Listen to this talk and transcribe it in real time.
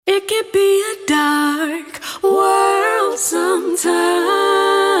It can be a dark world sometimes.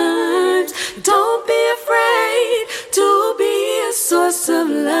 Don't be afraid to be a source of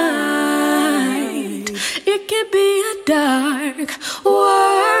light. It can be a dark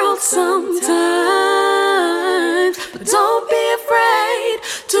world sometimes. But don't be afraid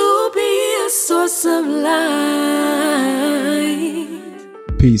to be a source of light.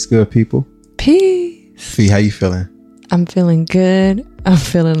 Peace, good people. Peace. Fee, how you feeling? I'm feeling good. I'm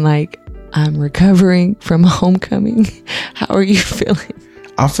feeling like I'm recovering from homecoming. How are you feeling?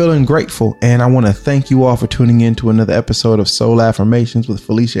 I'm feeling grateful, and I want to thank you all for tuning in to another episode of Soul Affirmations with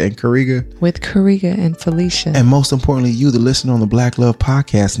Felicia and Kariga. With Kariga and Felicia. And most importantly, you, the listener on the Black Love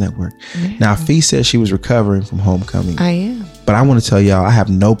Podcast Network. Yeah. Now, Fee said she was recovering from homecoming. I am. But I want to tell y'all, I have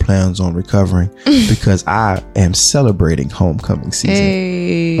no plans on recovering because I am celebrating homecoming season.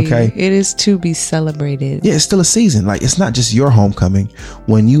 Hey, okay? It is to be celebrated. Yeah, it's still a season. Like, it's not just your homecoming.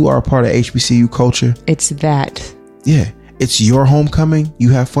 When you are a part of HBCU culture, it's that. Yeah. It's your homecoming. You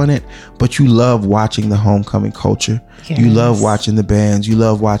have fun at, but you love watching the homecoming culture. Yes. You love watching the bands. You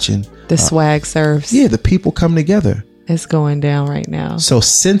love watching the swag surfs. Yeah, the people come together. It's going down right now. So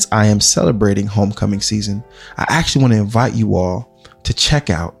since I am celebrating homecoming season, I actually want to invite you all to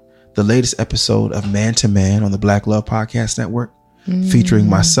check out the latest episode of Man to Man on the Black Love Podcast Network, featuring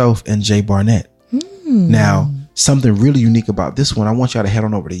myself and Jay Barnett. Now, something really unique about this one, I want y'all to head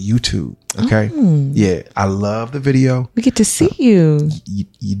on over to YouTube. Okay. Yeah. I love the video. We get to see you.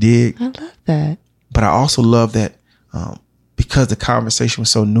 You dig? I love that. But I also love that because the conversation was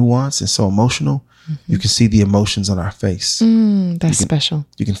so nuanced and so emotional, you can see the emotions on our face. That's special.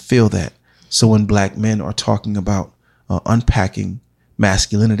 You can feel that. So when Black men are talking about unpacking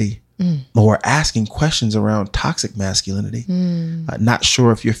masculinity, or asking questions around toxic masculinity, not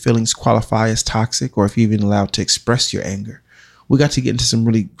sure if your feelings qualify as toxic or if you're even allowed to express your anger. We got to get into some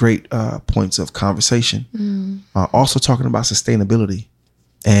really great points of conversation. Also talking about sustainability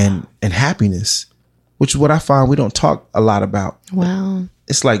and happiness, which is what I find we don't talk a lot about. Wow.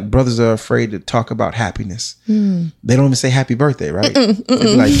 It's like brothers are afraid to talk about happiness. They don't even say happy birthday, right? They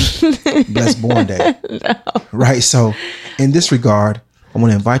be like, blessed born day. No. Right? So in this regard, I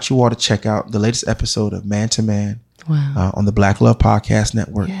want to invite you all to check out the latest episode of Man to Man on the Black Love Podcast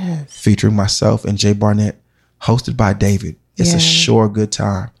Network, featuring myself and Jay Barnett, hosted by David. It's a sure good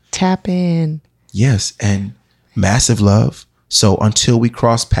time. Tap in. Yes, and massive love. So until we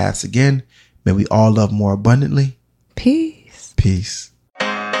cross paths again, may we all love more abundantly. Peace. Peace.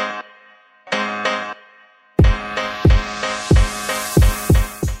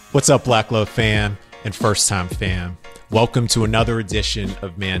 What's up, Black Love fam and first time fam? Welcome to another edition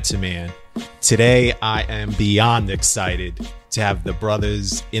of Man to Man. Today, I am beyond excited to have the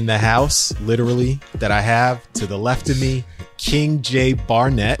brothers in the house, literally, that I have to the left of me, King Jay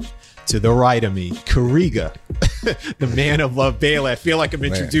Barnett, to the right of me, Kariga, the man of Love Bailey. I feel like I'm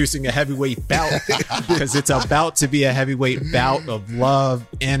introducing a heavyweight bout because it's about to be a heavyweight bout of love,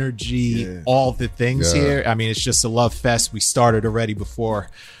 energy, all the things here. I mean, it's just a love fest. We started already before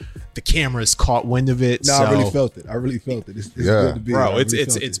the cameras caught wind of it. No, so, I really felt it. It's good to be. Bro,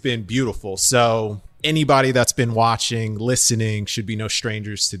 it's been beautiful. So anybody that's been watching, listening should be no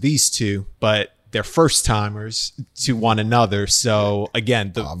strangers to these two, but they're first timers to one another. So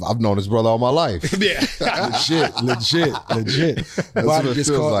again, I've known this brother all my life. Yeah. legit.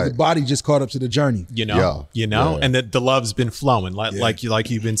 The body just caught up to the journey. You know, and the love's been flowing like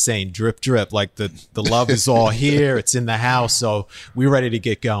you've been saying, drip, drip, like the love is all here. It's in the house. So we're ready to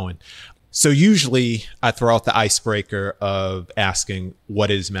get going. So usually I throw out the icebreaker of asking, what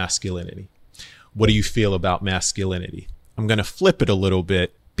is masculinity? What do you feel about masculinity? I'm going to flip it a little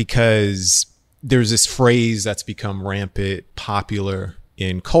bit because there's this phrase that's become rampant, popular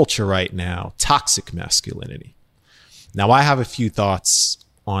in culture right now, toxic masculinity. Now, I have a few thoughts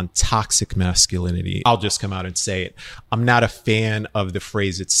on toxic masculinity. I'll just come out and say it. I'm not a fan of the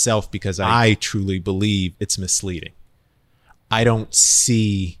phrase itself because I truly believe it's misleading. I don't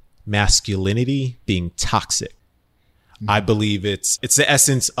see masculinity being toxic. I believe it's the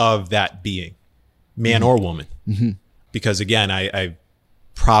essence of that being, man or woman. Because again, I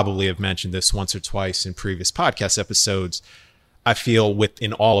probably have mentioned this once or twice in previous podcast episodes. I feel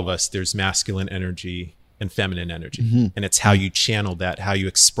within all of us, there's masculine energy and feminine energy. And it's how you channel that, how you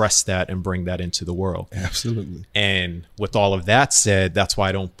express that and bring that into the world. Absolutely. And with all of that said, that's why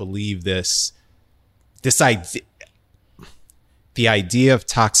I don't believe this idea, the idea of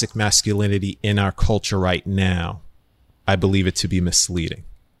toxic masculinity in our culture right now, I believe it to be misleading.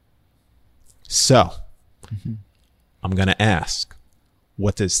 So I'm going to ask,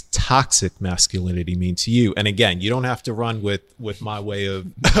 what does toxic masculinity mean to you? And again, you don't have to run with my way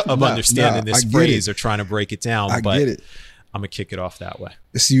of understanding this phrase or trying to break it down. I get it. I'm going to kick it off that way.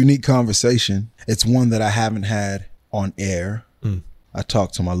 It's a unique conversation. It's one that I haven't had on air. I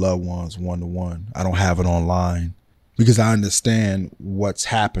talk to my loved ones one-to-one. I don't have it online because I understand what's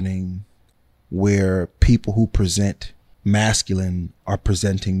happening where people who present masculine are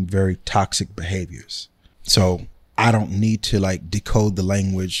presenting very toxic behaviors. So I don't need to like decode the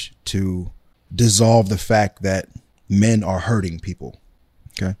language to dissolve the fact that men are hurting people.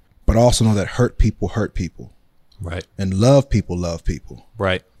 Okay. But also know that hurt people. Right. And love people.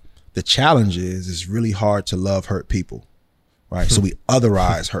 Right. The challenge is it's really hard to love hurt people. Right. So we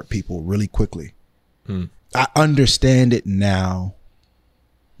otherize hurt people really quickly. I understand it now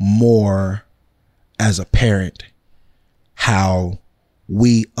more as a parent, how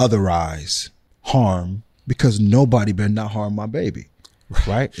we otherize harm because nobody better not harm my baby.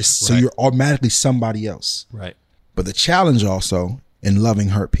 Right. So you're automatically somebody else. Right. But the challenge also in loving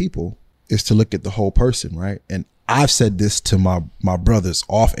hurt people is to look at the whole person. Right. And I've said this to my brothers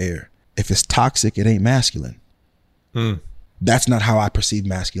off air. If it's toxic, it ain't masculine. That's not how I perceive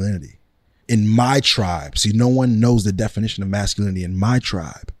masculinity. In my tribe, see, no one knows the definition of masculinity in my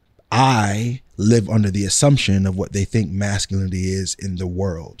tribe. I live under the assumption of what they think masculinity is in the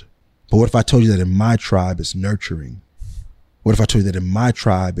world. But what if I told you that in my tribe it's nurturing? What if I told you that in my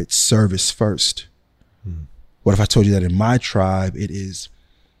tribe it's service first? What if I told you that in my tribe it's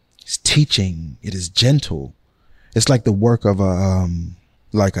teaching, it is gentle? It's like the work of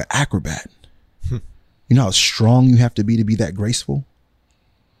like an acrobat. You know how strong you have to be that graceful?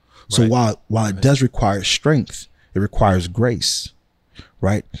 So while it does require strength, it requires grace,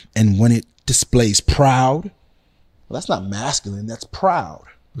 right? And when it displays proud, well, that's not masculine, that's proud.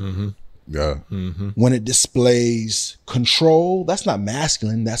 Yeah. When it displays control, that's not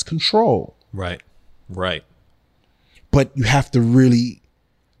masculine, that's control. Right. But you have to really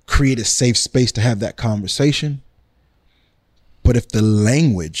create a safe space to have that conversation. But if the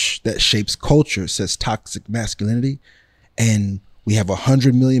language that shapes culture says toxic masculinity, and we have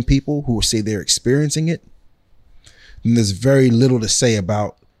 100 million people who will say they're experiencing it, then there's very little to say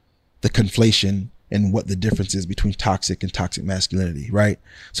about the conflation and what the difference is between toxic and toxic masculinity, right?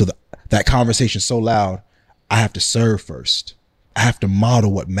 So that conversation is so loud, I have to serve first. I have to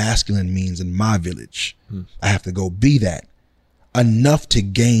model what masculine means in my village. I have to go be that enough to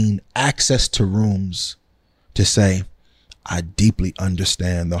gain access to rooms to say, I deeply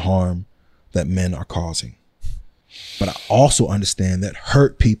understand the harm that men are causing. But I also understand that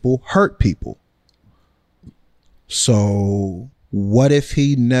hurt people hurt people. So what if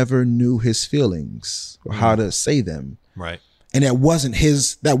he never knew his feelings or how to say them? Right. And that wasn't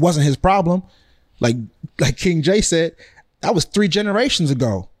his problem. Like King J said, that was 3 generations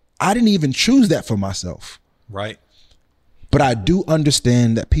ago. I didn't even choose that for myself. Right. But I do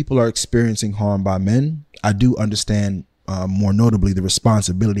understand that people are experiencing harm by men. I do understand more notably the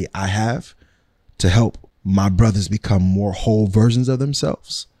responsibility I have to help my brothers become more whole versions of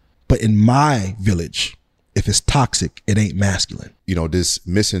themselves. But in my village, if it's toxic, it ain't masculine. You know, this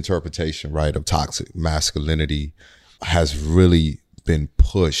misinterpretation, right, of toxic masculinity has really been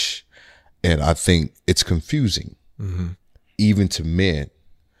pushed. And I think it's confusing, even to men,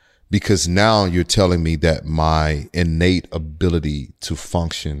 because now you're telling me that my innate ability to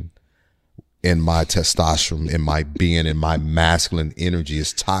function in my testosterone, in my being, in my masculine energy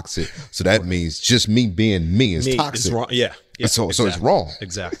is toxic. So that means just me being me is toxic. Is wrong. Yeah. So it's wrong.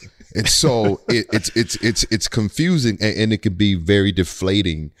 Exactly. And so it's confusing, and it can be very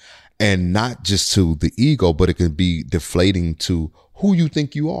deflating, and not just to the ego, but it can be deflating to who you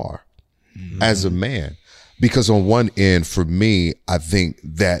think you are as a man. Because on one end, for me, I think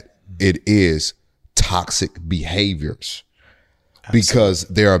that it is toxic behaviors. Because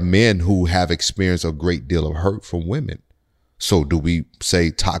there are men who have experienced a great deal of hurt from women. So do we say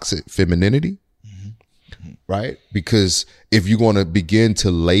toxic femininity? Right? Because if you're going to begin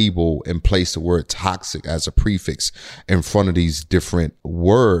to label and place the word toxic as a prefix in front of these different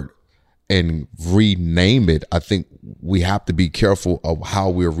words and rename it, I think we have to be careful of how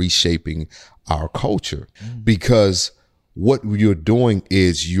we're reshaping our culture. Because what you're doing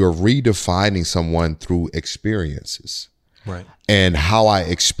is you're redefining someone through experiences. Right. And how I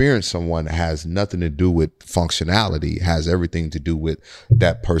experience someone has nothing to do with functionality. It has everything to do with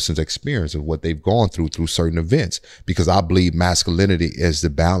that person's experience of what they've gone through certain events. Because I believe masculinity is the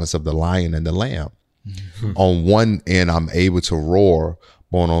balance of the lion and the lamb. On one end, I'm able to roar,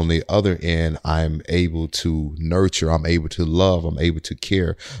 But on the other end, I'm able to nurture, I'm able to love, I'm able to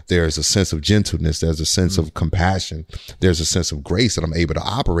care. There's a sense of gentleness, there's a sense of compassion, there's a sense of grace that I'm able to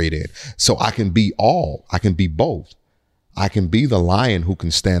operate in. So I can be all, I can be both. I can be the lion who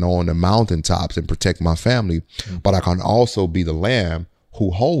can stand on the mountaintops and protect my family, but I can also be the lamb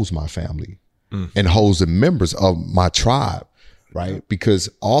who holds my family and holds the members of my tribe, right? Because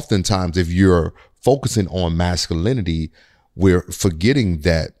oftentimes if you're focusing on masculinity, we're forgetting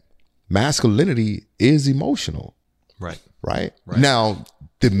that masculinity is emotional. Right. Now,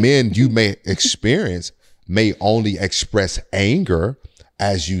 the men you may experience may only express anger,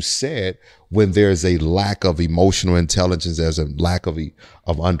 as you said, when there's a lack of emotional intelligence, there's a lack of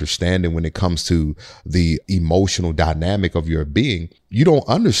understanding when it comes to the emotional dynamic of your being. You don't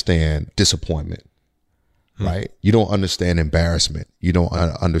understand disappointment, right? You don't understand embarrassment. You don't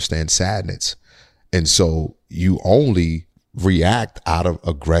understand sadness. And so you only react out of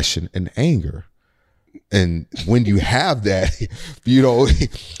aggression and anger. And when you have that, you know,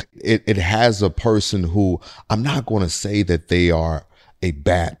 it has a person who, I'm not going to say that they are a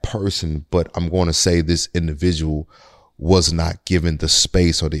bad person, but I'm going to say this individual was not given the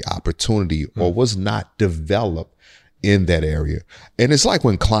space or the opportunity or was not developed in that area. And it's like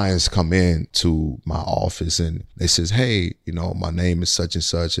when clients come in to my office and they says, hey, you know, my name is such and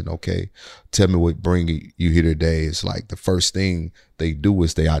such, and okay, tell me what bring you here today. It's like the first thing they do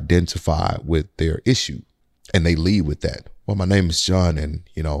is they identify with their issue and they lead with that. Well, my name is John, and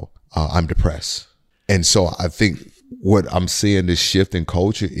you know, I'm depressed. And so I think what I'm seeing, this shift in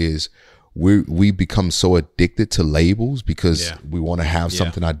culture, is we become so addicted to labels because we want to have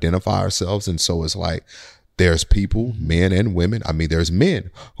something to identify ourselves. And so it's like, there's people, men and women. I mean, there's men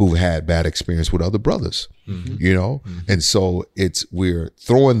who've had bad experience with other brothers, you know? And so we're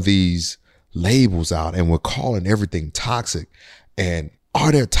throwing these labels out and we're calling everything toxic. And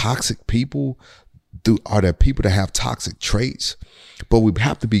are there toxic people? Are there people that have toxic traits? But we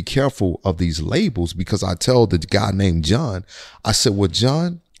have to be careful of these labels, because I tell the guy named John, I said, well,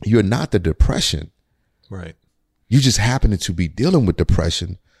 John, you're not the depression. Right. You just happen to be dealing with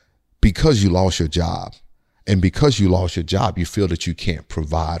depression because you lost your job. And because you lost your job, you feel that you can't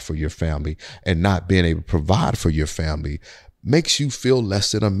provide for your family, and not being able to provide for your family makes you feel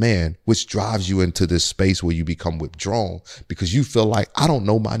less than a man, which drives you into this space where you become withdrawn because you feel like, I don't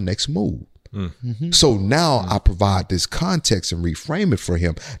know my next move. So now I provide this context and reframe it for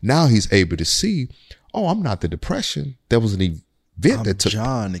him. Now he's able to see, oh, I'm not the depression. There was an event that took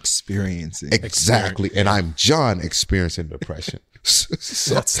John experiencing. Exactly. And I'm John experiencing depression.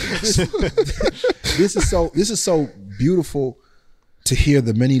 So, this is so beautiful to hear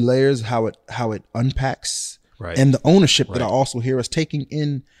the many layers, how it unpacks, and the ownership that I also hear us taking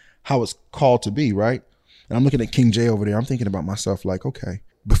in how it's called to be, right? And I'm looking at King J over there. I'm thinking about myself like, okay,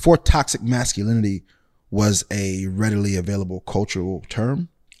 before toxic masculinity was a readily available cultural term,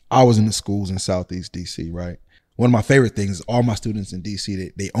 I was in the schools in Southeast DC, right? One of my favorite things is all my students in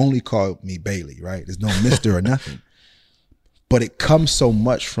DC, they only call me Bailey, right? There's no Mr. or nothing. But it comes so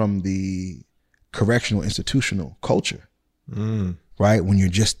much from the correctional institutional culture, right? When you're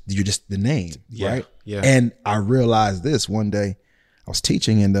just the name, right? Yeah. And I realized this one day. I was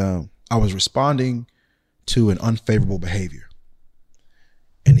teaching and I was responding to an unfavorable behavior.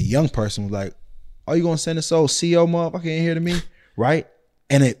 And the young person was like, "Oh, you gonna send this old CO motherfucker in here to me?" Right?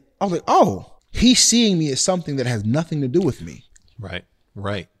 And I was like, "Oh, he's seeing me as something that has nothing to do with me." Right.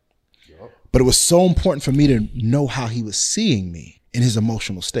 But it was so important for me to know how he was seeing me in his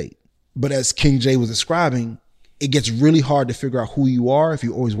emotional state. But as King J was describing, it gets really hard to figure out who you are if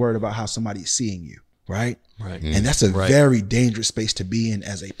you're always worried about how somebody is seeing you, right? Right. And that's a very dangerous space to be in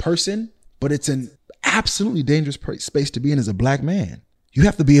as a person, but it's an absolutely dangerous space to be in as a black man. You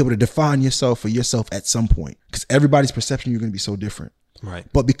have to be able to define yourself for yourself at some point, because everybody's perception, you're going to be so different. Right.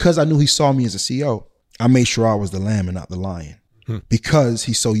 But because I knew he saw me as a CEO, I made sure I was the lamb and not the lion. Because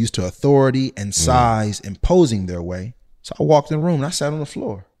he's so used to authority and size imposing their way. So I walked in the room and I sat on the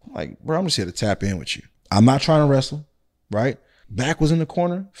floor. I'm like, bro, I'm just here to tap in with you. I'm not trying to wrestle, right? Back was in the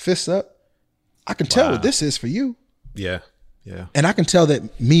corner, fists up. I can tell what this is for you. Yeah. And I can tell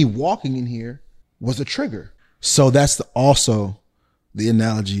that me walking in here was a trigger. So that's also the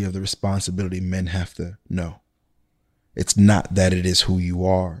analogy of the responsibility men have to know. It's not that it is who you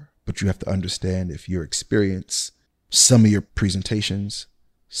are, but you have to understand if your experience, some of your presentations,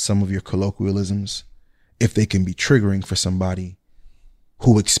 some of your colloquialisms, if they can be triggering for somebody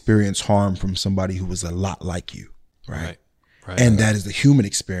who experienced harm from somebody who was a lot like you, right? And that is the human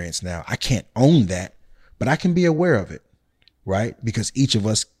experience now. I can't own that, but I can be aware of it, right? Because each of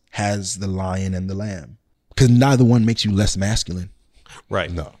us has the lion and the lamb, because neither one makes you less masculine.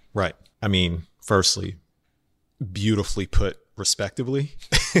 Right. No. Right. I mean, firstly, beautifully put respectively.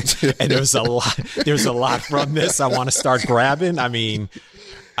 And there's a lot from this I want to start grabbing. I mean,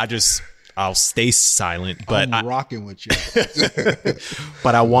 I'll stay silent, but I'm rocking with you.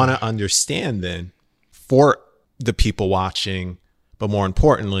 but I want to understand then, for the people watching, but more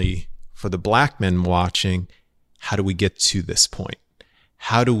importantly, for the Black men watching, how do we get to this point?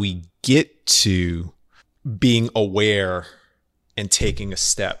 How do we get to being aware and taking a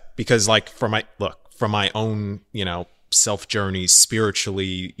step? Because like from my own, self journeys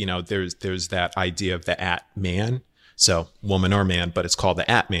spiritually, there's that idea of the at-man. So woman or man, but it's called the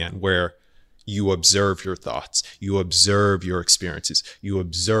at-man, where you observe your thoughts, you observe your experiences, you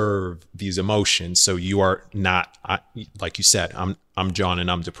observe these emotions. So you are not, like you said, I'm John and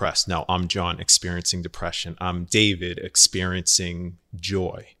I'm depressed. No, I'm John experiencing depression. I'm David experiencing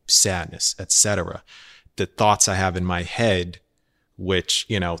joy, sadness, etc. The thoughts I have in my head, which,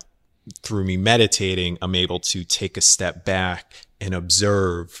 through me meditating, I'm able to take a step back and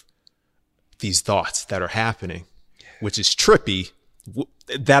observe these thoughts that are happening, which is trippy.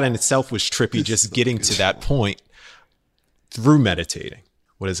 That in itself was trippy, just getting to that point through meditating.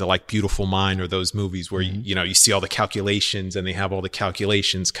 What is it, like Beautiful Mind, or those movies where you see all the calculations, and they have all the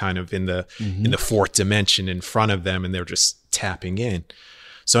calculations kind of in the fourth dimension in front of them, and they're just tapping in.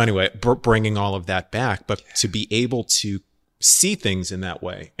 So anyway, bringing all of that back, but to be able to see things in that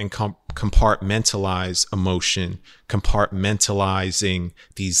way and compartmentalize emotion, compartmentalizing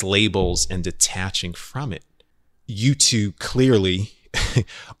these labels and detaching from it. You two clearly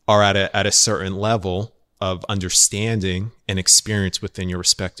are at a certain level of understanding and experience within your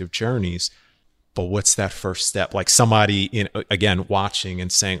respective journeys. But what's that first step? Like somebody, again, watching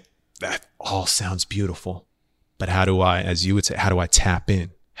and saying, that all sounds beautiful, but how do I, as you would say, how do I tap in?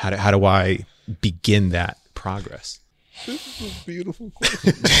 How do I begin that progress? This is a beautiful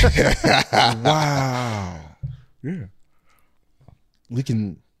question. Wow. Yeah. We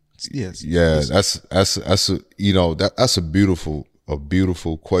can. Yes. Yeah. That's a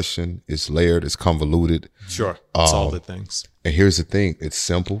beautiful question. It's layered. It's convoluted. Sure. It's all the things. And here's the thing. It's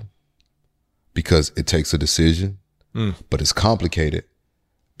simple because it takes a decision, but it's complicated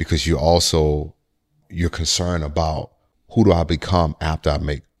because you're concerned about who do I become after I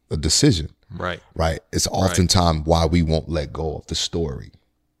make a decision. Right. Right. It's oftentimes why we won't let go of the story.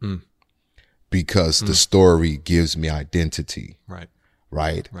 Because the story gives me identity. Right.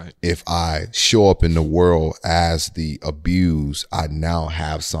 Right. Right. If I show up in the world as the abused, I now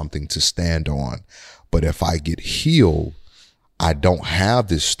have something to stand on. But if I get healed, I don't have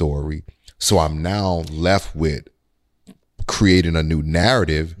this story. So I'm now left with creating a new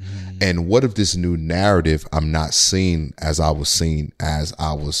narrative. And what if this new narrative I'm not seen as I was seen as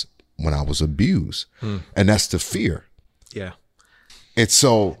I was when I was abused? And that's the fear. Yeah. And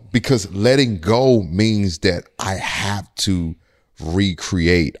so, because letting go means that I have to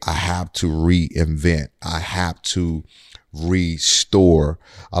recreate, I have to reinvent, I have to restore.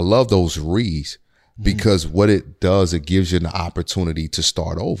 I love those re's because what it does, it gives you an opportunity to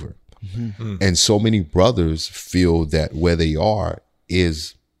start over. And so many brothers feel that where they are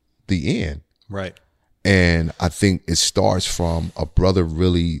is the end. Right. And I think it starts from a brother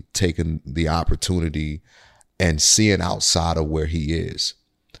really taking the opportunity and seeing outside of where he is.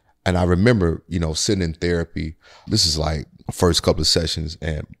 And I remember, sitting in therapy, this is like the first couple of sessions,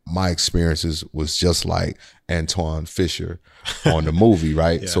 and my experiences was just like Antoine Fisher on the movie,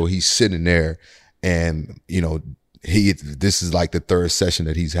 right? Yeah. So he's sitting there and, this is like the third session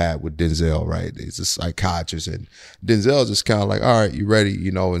that he's had with Denzel, right? He's a psychiatrist, and Denzel just kind of like, all right, you ready?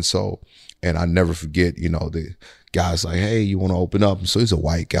 And I never forget, the guy's like, hey, you want to open up? And so he's a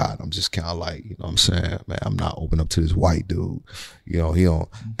white guy. And I'm just kind of like, what I'm saying, man, I'm not opening up to this white dude. He don't.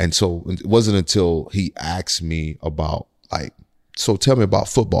 And so it wasn't until he asked me about so tell me about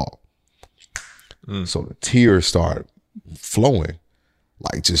football. So the tears started flowing,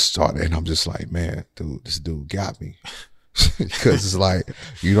 and I'm just like, man, dude, this dude got me. Because it's like,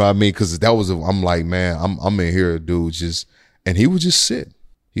 you know what I mean? Because I'm like, man, I'm in here, dude, and he would just sit.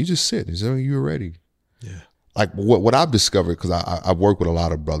 He just sit. He said, you ready? Yeah. Like what I've discovered, because I work with a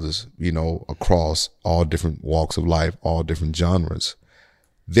lot of brothers, across all different walks of life, all different genres.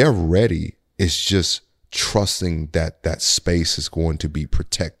 They're ready. It's just trusting that space is going to be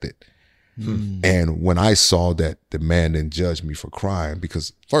protected. And when I saw that the man didn't judge me for crying,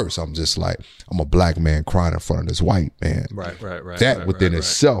 because first I'm just like, I'm a black man crying in front of this white man. Right. That within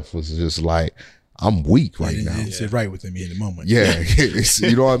itself was just like, I'm weak right now. It's right within me in the moment. Yeah.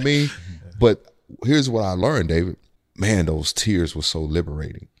 You know what I mean? But here's what I learned, David. Man, those tears were so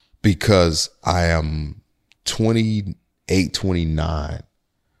liberating, because I am 28 8/29,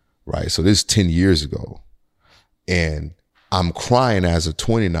 right? So this is 10 years ago. And I'm crying as a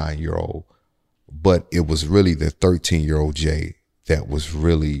 29-year-old, but it was really the 13-year-old Jay that was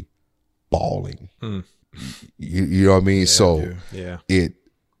really bawling. You know what I mean?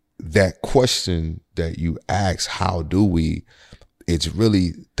 That question that you ask, how do we, it's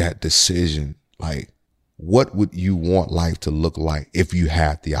really that decision. Like, what would you want life to look like if you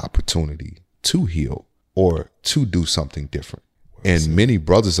had the opportunity to heal or to do something different? And many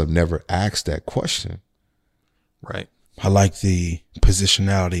brothers have never asked that question. Right. I like the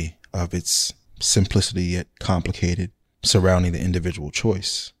positionality of its simplicity yet complicated surrounding the individual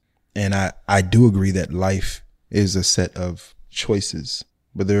choice. And I do agree that life is a set of choices,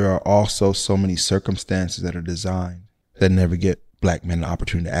 but there are also so many circumstances that are designed that never get black men an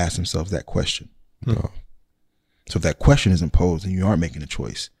opportunity to ask themselves that question. So if that question isn't posed, then you aren't making a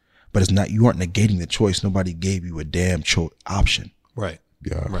choice. But it's not, you aren't negating the choice. Nobody gave you a damn option. Right.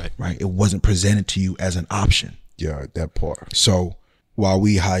 Yeah. Right. It wasn't presented to you as an option. Yeah, that part. So while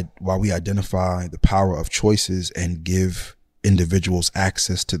we identify the power of choices and give individuals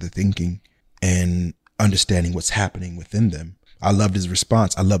access to the thinking and understanding what's happening within them, I loved his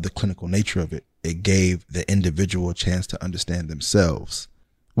response. I love the clinical nature of it. It gave the individual a chance to understand themselves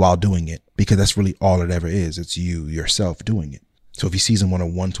while doing it, because that's really all it ever is. It's you, yourself doing it. So if he sees them on a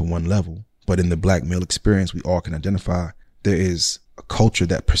one-to-one level, but in the black male experience, we all can identify there is a culture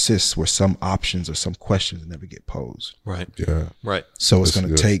that persists where some options or some questions never get posed. Right. Yeah. Right. So it's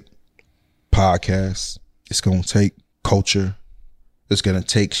going to take podcasts. It's going to take culture. It's going to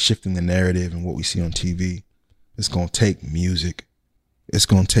take shifting the narrative and what we see on TV. It's going to take music. It's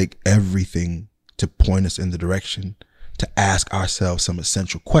going to take everything to point us in the direction to ask ourselves some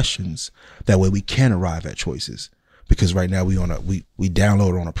essential questions. That way we can arrive at choices. Because right now we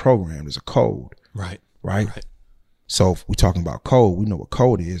download on a program. There's a code. Right. So if we're talking about code, we know what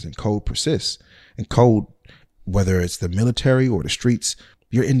code is, and code persists. And code, whether it's the military or the streets,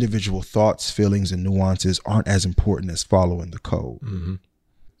 your individual thoughts, feelings, and nuances aren't as important as following the code. Mm-hmm.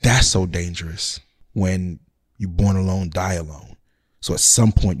 That's so dangerous when you're born alone, die alone. So at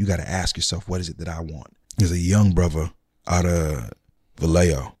some point, you got to ask yourself, what is it that I want? There's a young brother out of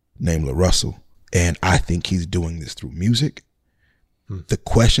Vallejo named LaRussell, and I think he's doing this through music. The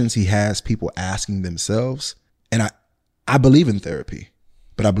questions he has people asking themselves, and I believe in therapy,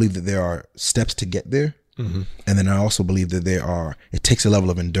 but I believe that there are steps to get there. Mm-hmm. And then I also believe that it takes a level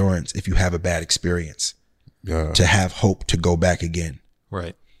of endurance if you have a bad experience to have hope to go back again.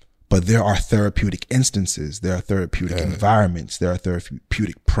 Right. But there are therapeutic instances, there are therapeutic environments, there are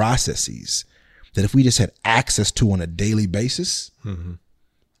therapeutic processes that if we just had access to on a daily basis,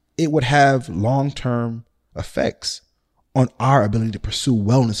 it would have long-term effects on our ability to pursue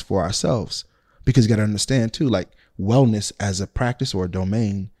wellness for ourselves. Because you got to understand too, like wellness as a practice or a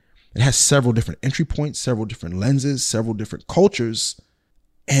domain, it has several different entry points, several different lenses, several different cultures,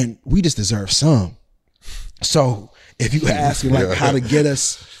 and we just deserve some. So if you ask me like how to get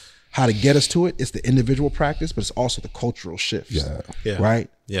us to it, it's the individual practice, but it's also the cultural shifts. Yeah. Right?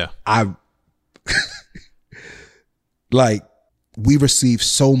 Yeah. We receive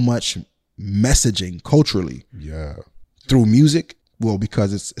so much messaging culturally through music,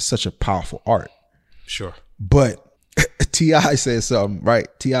 because it's such a powerful art. Sure. But T.I. says something, right?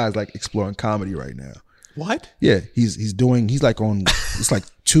 T.I. is like exploring comedy right now. What? Yeah, he's like on, it's like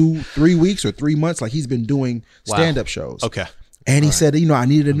 2-3 weeks or 3 months. Like he's been doing stand-up shows. Okay. And he said, I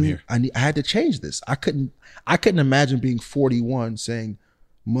needed I had to change this. I couldn't imagine being 41 saying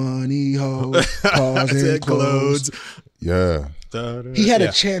money, hoes, cars, and clothes. Yeah. He had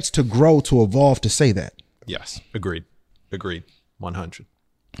a chance to grow, to evolve, to say that. Yes. Agreed. 100.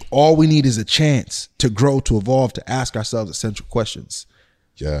 All we need is a chance to grow, to evolve, to ask ourselves essential questions.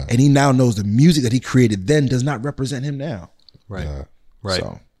 Yeah. And he now knows the music that he created then does not represent him now. Right. Right.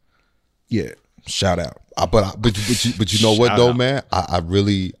 So, yeah, shout out. But you know what though, man? I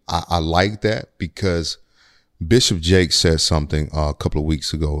really like that, because Bishop Jake said something a couple of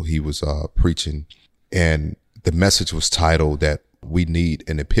weeks ago. He was preaching, and the message was titled that we need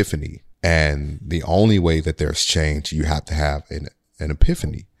an epiphany. And the only way that there's change, you have to have an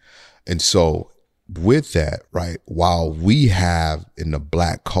epiphany. And so with that, right, while we have in the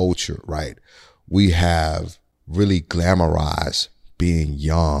black culture, right, we have really glamorized being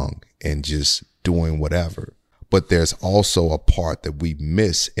young and just doing whatever. But there's also a part that we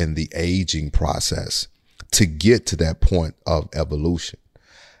miss in the aging process to get to that point of evolution.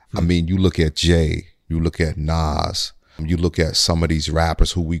 I mean, you look at Jay, you look at Nas, you look at some of these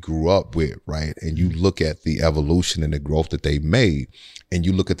rappers who we grew up with, right? And you look at the evolution and the growth that they made, and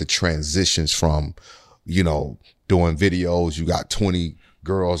you look at the transitions from you know, doing videos. You got 20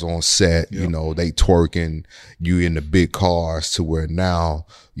 girls on set, you know, they twerking, you in the big cars, to where now,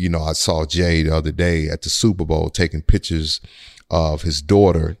 you know, I saw Jay the other day at the Super Bowl taking pictures of his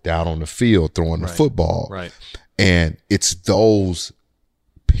daughter down on the field throwing the football. Right. And it's those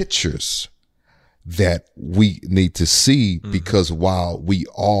pictures that we need to see, because while we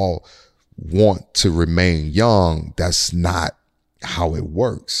all want to remain young, that's not how it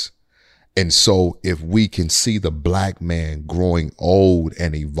works. And so if we can see the Black man growing old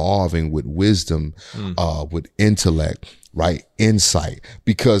and evolving with wisdom, with intellect, right, insight,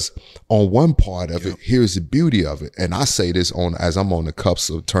 because on one part of it, here's the beauty of it. And I say this as I'm on the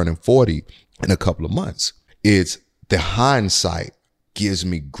cusp of turning 40 in a couple of months, it's the hindsight gives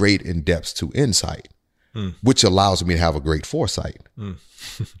me great in-depth to insight, which allows me to have a great foresight.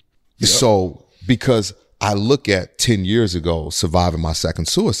 So because I look at 10 years ago, surviving my second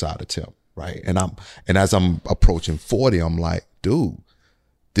suicide attempt, right? And as I'm approaching 40, I'm like, dude,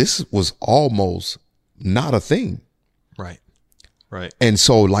 this was almost not a thing. Right. Right. And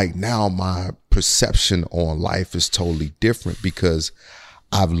so like now my perception on life is totally different, because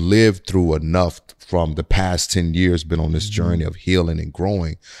I've lived through enough from the past 10 years, been on this journey of healing and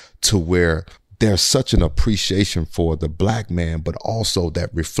growing, to where there's such an appreciation for the Black man, but also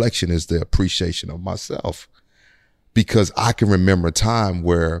that reflection is the appreciation of myself. Because I can remember a time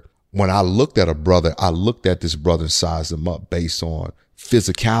where when I looked at a brother, I looked at this brother and sized him up based on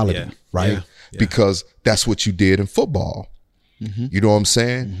physicality, right? Yeah. Because that's what you did in football. You know what I'm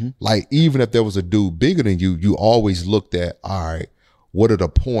saying? Like, even if there was a dude bigger than you, you always looked at, all right, what are the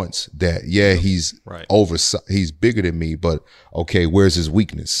points that, he's he's bigger than me, but okay, where's his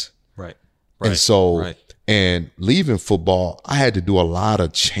weakness? Right. And so, and leaving football, I had to do a lot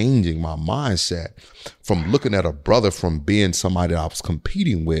of changing my mindset from looking at a brother from being somebody that I was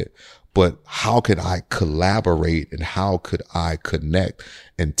competing with, but how could I collaborate and how could I connect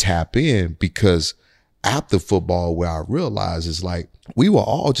and tap in? Because after football, where I realized is like, we were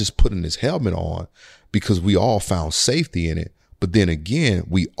all just putting this helmet on because we all found safety in it. But then again,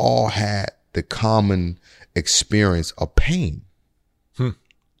 we all had the common experience of pain.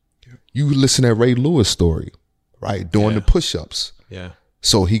 You listen to Ray Lewis' story, right? Doing the push-ups. Yeah.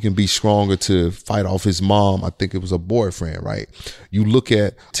 So he can be stronger to fight off his mom. I think it was a boyfriend, right? You look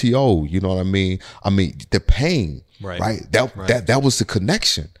at T.O., you know what I mean? I mean, the pain, right? That was the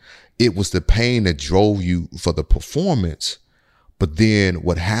connection. It was the pain that drove you for the performance. But then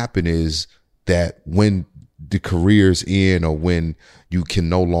what happened is that when the career's in, or when you can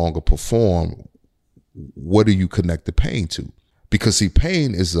no longer perform, what do you connect the pain to? Because see,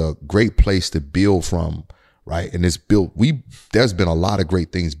 pain is a great place to build from, right? And it's built, there's been a lot of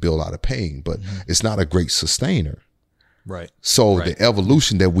great things built out of pain, but it's not a great sustainer. Right. So the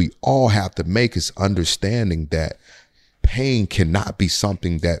evolution that we all have to make is understanding that pain cannot be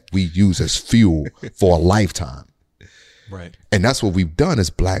something that we use as fuel for a lifetime. Right. And that's what we've done as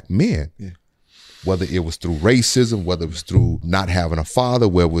Black men. Whether it was through racism, whether it was through not having a father,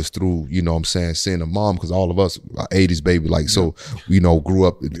 whether it was through, you know what I'm saying, seeing a mom, because all of us are 80s baby, like, so, you know, grew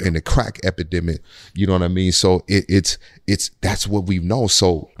up in the crack epidemic, you know what I mean? So it's that's what we've known.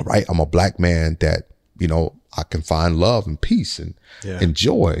 So, right, I'm a Black man that, you know, I can find love and peace and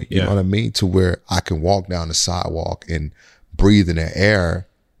joy, you know what I mean? To where I can walk down the sidewalk and breathe in the air.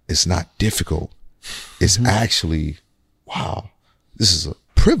 It's not difficult. It's actually, wow, this is a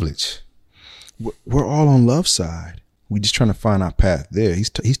privilege. We're all on love's side. We just trying to find our path there.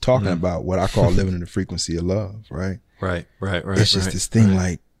 He's talking about what I call living in the frequency of love, right? Right. It's just this thing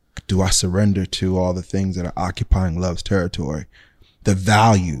like, do I surrender to all the things that are occupying love's territory? The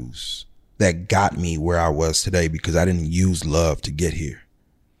values that got me where I was today, because I didn't use love to get here.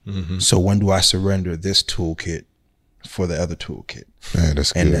 So when do I surrender this toolkit for the other toolkit? Man,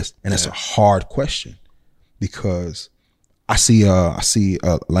 that's good. And that's a hard question, because I see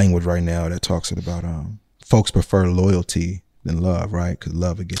a language right now that talks about folks prefer loyalty than love, right? Because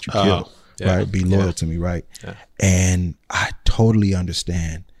love will get you killed, right? Be loyal to me, right? And I totally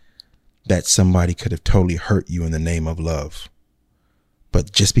understand that somebody could have totally hurt you in the name of love.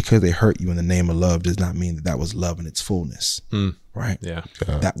 But just because they hurt you in the name of love does not mean that that was love in its fullness, right?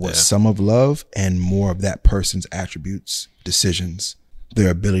 That was some of love and more of that person's attributes, decisions,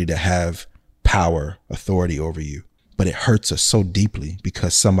 their ability to have power, authority over you. But it hurts us so deeply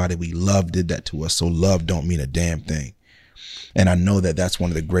because somebody we love did that to us. So love don't mean a damn thing. And I know that that's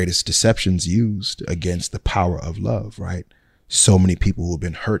one of the greatest deceptions used against the power of love, right? So many people who have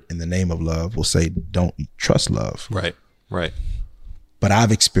been hurt in the name of love will say, don't trust love. Right. But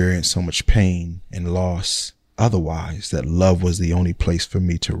I've experienced so much pain and loss otherwise that love was the only place for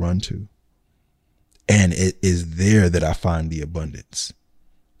me to run to. And it is there that I find the abundance,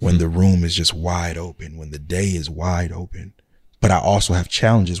 when the room is just wide open, when the day is wide open. But I also have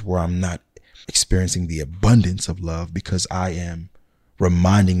challenges where I'm not experiencing the abundance of love because I am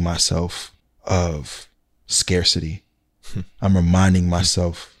reminding myself of scarcity. I'm reminding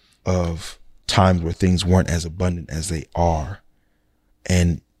myself of times where things weren't as abundant as they are.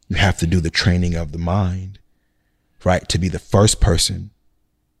 And you have to do the training of the mind, right? To be the first person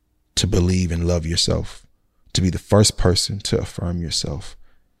to believe and love yourself, to be the first person to affirm yourself.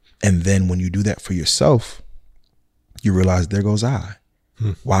 And then when you do that for yourself, you realize, there goes I.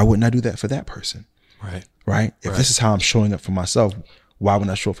 Why wouldn't I do that for that person? Right? If this is how I'm showing up for myself, why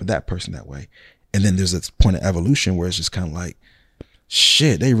wouldn't I show up for that person that way? And then there's this point of evolution where it's just kind of like,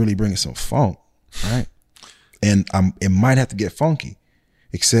 shit, they really bringing some funk, right? And it might have to get funky,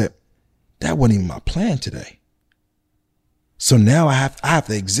 except that wasn't even my plan today. So now I have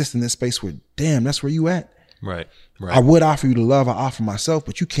to exist in this space where, damn, that's where you at. Right. I would offer you the love I offer myself,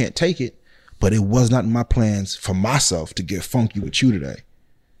 but you can't take it. But it was not in my plans for myself to get funky with you today.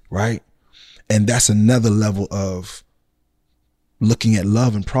 Right. And that's another level of looking at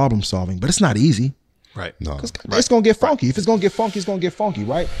love and problem solving, but it's not easy. Right. No. It's going to get funky. If it's going to get funky, it's going to get funky.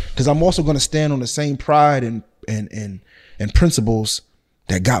 Right. Because I'm also going to stand on the same pride and principles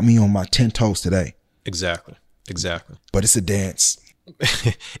that got me on my 10 toes today. Exactly. But it's a dance.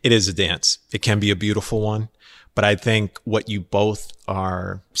 It is a dance. It can be a beautiful one. But I think what you both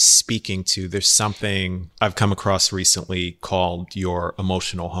are speaking to, there's something I've come across recently called your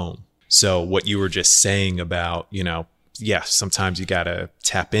emotional home. So what you were just saying about, sometimes you got to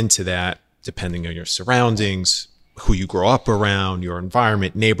tap into that depending on your surroundings, who you grow up around, your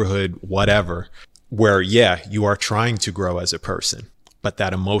environment, neighborhood, whatever, where, you are trying to grow as a person. But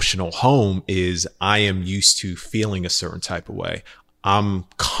that emotional home is, I am used to feeling a certain type of way. I'm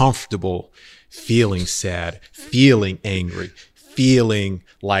comfortable feeling sad, feeling angry, feeling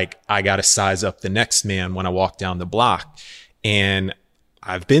like I got to size up the next man when I walk down the block. And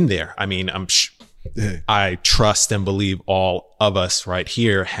I've been there. I mean, I trust and believe all of us right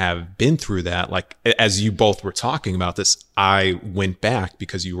here have been through that. Like, as you both were talking about this, I went back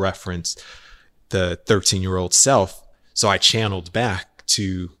because you referenced the 13-year-old self. So I channeled back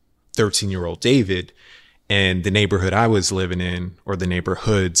to 13-year-old David and the neighborhood I was living in, or the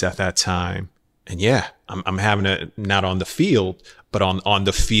neighborhoods at that time. And I'm having a, not on the field, but on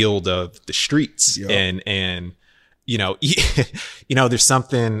the field of the streets. Yep. And there's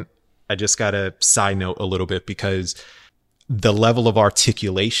something, I just got to side note a little bit, because the level of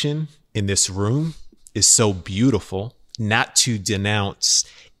articulation in this room is so beautiful, not to denounce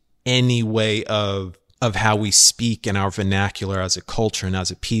any way of how we speak in our vernacular as a culture and as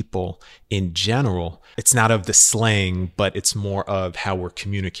a people in general. It's not of the slang, but it's more of how we're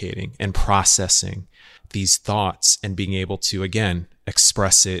communicating and processing these thoughts and being able to, again,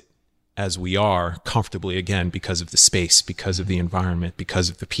 express it as we are comfortably, again, because of the space, because of the environment, because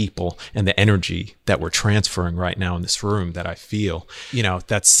of the people and the energy that we're transferring right now in this room that I feel.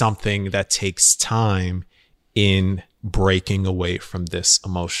 That's something that takes time in breaking away from this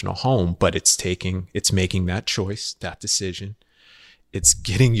emotional home, but it's making that choice, that decision. It's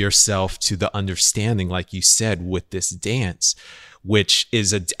getting yourself to the understanding, like you said, with this dance, which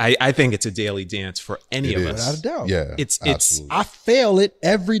is I think it's a daily dance for any of us. Without a doubt. Yeah. It's I fail it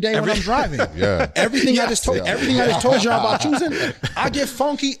every day when I'm driving. Yeah. Everything I just told y'all about choosing, I get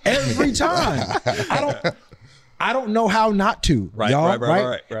funky every time. I don't know how not to, right, y'all,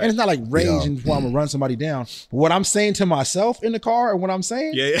 right. And it's not like rage and I'm gonna run somebody down. But what I'm saying to myself in the car, and what I'm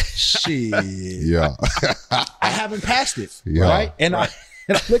saying, shit, I haven't passed it, right? And I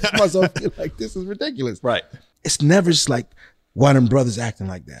look at myself like, this is ridiculous, right? It's never just like, why them brothers acting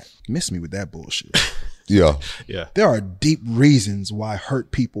like that? Miss me with that bullshit. Yeah. There are deep reasons why hurt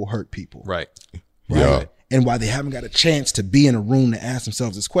people, right? Yeah. And why they haven't got a chance to be in a room to ask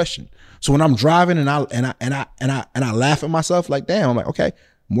themselves this question. So when I'm driving and I laugh at myself, like, damn, I'm like, okay,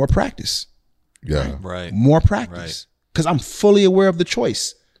 more practice. Yeah. Right. More practice. Because I'm fully aware of the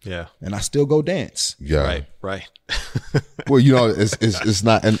choice. Yeah. And I still go dance. Yeah. Right. Well, it's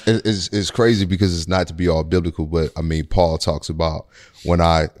not, and it's crazy because it's not to be all biblical, but I mean, Paul talks about, when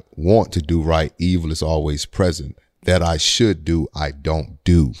I want to do right, evil is always present. That I should do, I don't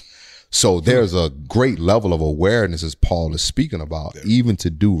do. So there's a great level of awareness, as Paul is speaking about, even to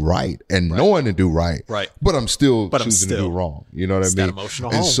do right and knowing to do right. Right. But I'm still choosing to do wrong. You know what I mean? That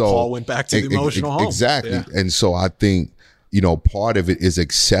emotional home. So Paul went back to the emotional home. Exactly. Yeah. And so I think, part of it is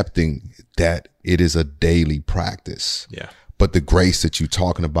accepting that it is a daily practice. Yeah. But the grace that you're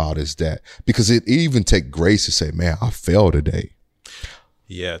talking about is that, because it even take grace to say, man, I failed today.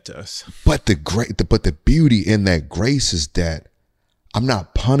 Yeah, it does. But the beauty in that grace is that I'm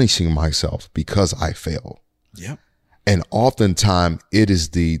not punishing myself because I failed. Yep. And oftentimes it is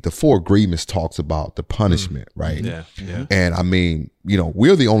the four agreements talks about the punishment, right? Yeah, yeah. And I mean,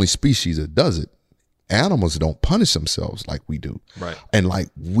 we're the only species that does it. Animals don't punish themselves like we do. Right. And like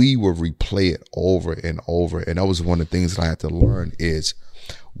we will replay it over and over. And that was one of the things that I had to learn is,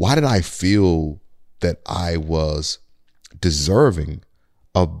 why did I feel that I was deserving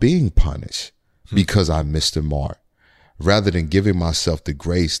of being punished because I missed the mark, rather than giving myself the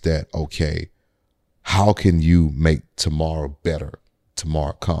grace that, okay, how can you make tomorrow better?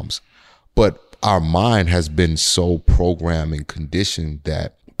 Tomorrow comes. But our mind has been so programmed and conditioned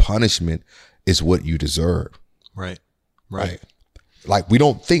that punishment is what you deserve. Right. Like we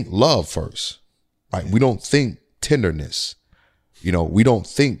don't think love first, right? We don't think tenderness. We don't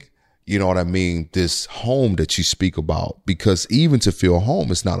think, what I mean, this home that you speak about, because even to feel home,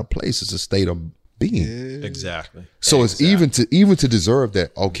 it's not a place, it's a state of being. Exactly. So it's even to deserve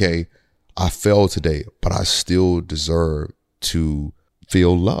that, okay, I failed today, but I still deserve to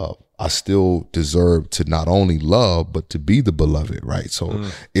feel love. I still deserve to not only love, but to be the beloved, right? So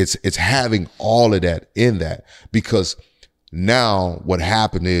it's having all of that in that, because now what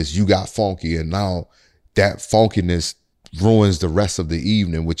happened is you got funky, and now that funkiness ruins the rest of the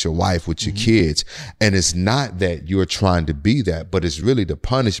evening with your wife, with your kids. And it's not that you're trying to be that, but it's really the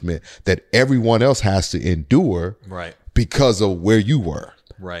punishment that everyone else has to endure, Right. because of where you were.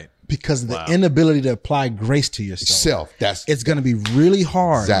 Right. Because of the inability to apply grace to yourself. It's going to be really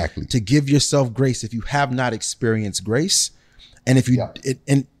hard Exactly. to give yourself grace if you have not experienced grace. And if you,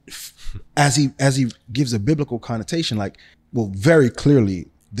 as he gives a biblical connotation, very clearly,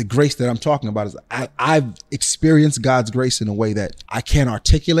 the grace that I'm talking about is I've experienced God's grace in a way that I can't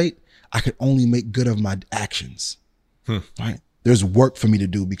articulate. I could only make good of my actions. Right? There's work for me to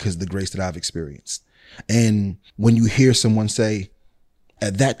do because of the grace that I've experienced. And when you hear someone say,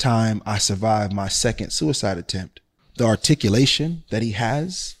 at that time, I survived my second suicide attempt, the articulation that he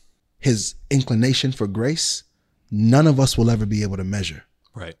has, his inclination for grace, none of us will ever be able to measure.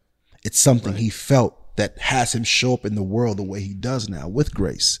 Right. It's something he felt that has him show up in the world the way he does now with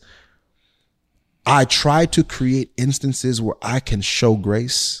grace. I try to create instances where I can show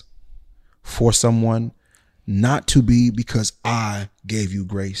grace for someone, not to be because I gave you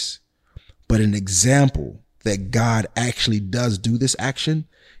grace, but an example that God actually does do this action.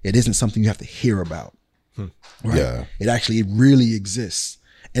 It isn't something you have to hear about. Right? Yeah. It really exists.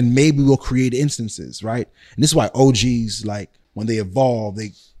 And maybe we'll create instances, right? And this is why OGs, when they evolve,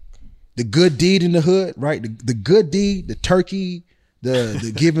 the good deed in the hood, right? The good deed, the turkey,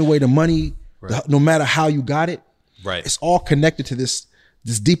 the giving away the money, no matter how you got it, Right. it's all connected to this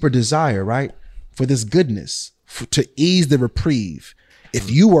deeper desire, right? For this goodness, to ease the reprieve.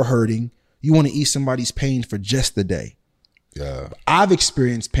 If you were hurting, you want to ease somebody's pain for just the day. Yeah. I've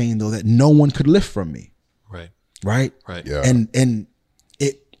experienced pain though that no one could lift from me. Right. Right. Right. Yeah. And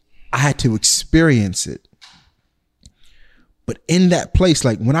I had to experience it. But in that place,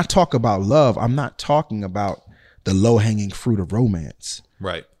 when I talk about love, I'm not talking about the low hanging fruit of romance.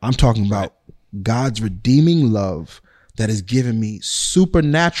 Right. I'm talking about God's redeeming love that has given me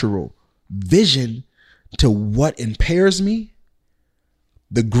supernatural vision to what impairs me.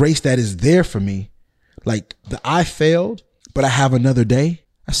 The grace that is there for me, I failed, but I have another day.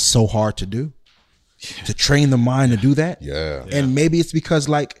 That's so hard to do. To train the mind to do that. Yeah. And maybe it's because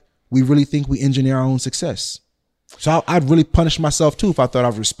we really think we engineer our own success. So I'd really punish myself too if I thought I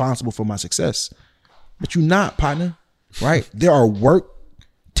was responsible for my success. But you're not, partner, right? There are work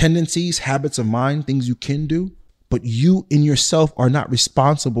tendencies, habits of mind, things you can do, but you in yourself are not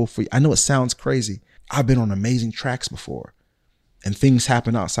responsible for. I know it sounds crazy. I've been on amazing tracks before. And things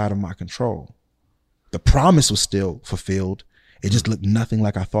happen outside of my control. The promise was still fulfilled. It just looked nothing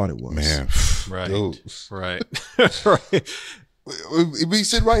like I thought it was. Man. Right. Dude. Right. Right. We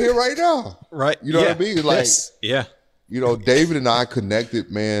sit right here right now. Right. You know what I mean? Yes. Yeah. David and I connected,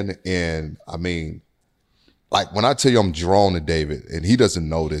 man. And I mean, when I tell you I'm drawn to David, and he doesn't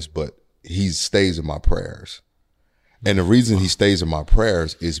know this, but he stays in my prayers. And the reason he stays in my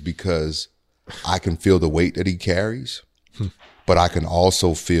prayers is because I can feel the weight that he carries. But I can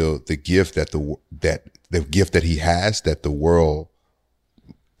also feel the gift that the gift that he has that the world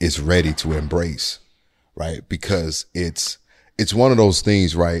is ready to embrace, right? Because it's one of those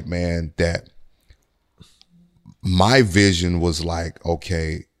things, right, man, that my vision was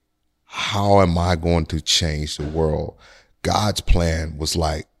okay, how am I going to change the world? God's plan was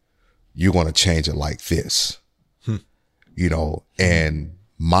you're going to change it like this, and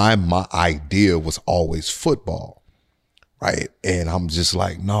my idea was always football. right? And I'm just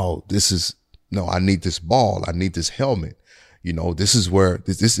like, no, I need this ball. I need this helmet. You know, this is where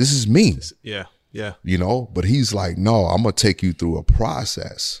this is me. Yeah. Yeah. You know, but he's like, no, I'm going to take you through a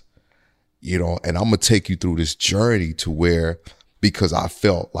process, you know, and I'm going to take you through this journey to where, because I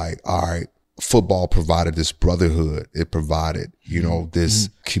felt like, all right, football provided this brotherhood. It provided, you know, this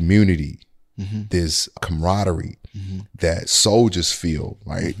community, this camaraderie that soldiers feel,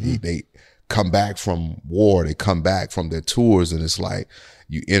 right? They come back from war, they come back from their tours, and it's like,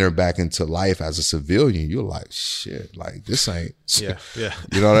 you enter back into life as a civilian, you're like, shit, like this ain't, Yeah.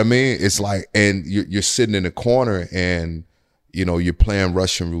 you know what I mean? It's like, and you're sitting in the corner and, you know, you're playing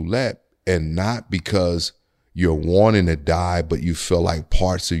Russian roulette, and not because you're wanting to die, but you feel like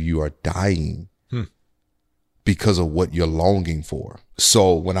parts of you are dying because of what you're longing for.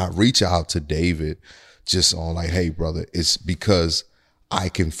 So when I reach out to David just on like, hey brother, it's because I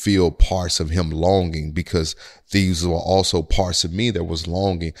can feel parts of him longing, because these were also parts of me that was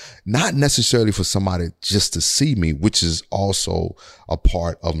longing, not necessarily for somebody just to see me, which is also a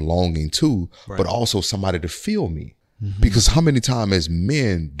part of longing too, but also somebody to feel me. Because how many times as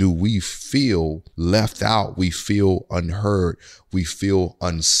men do we feel left out? We feel unheard. We feel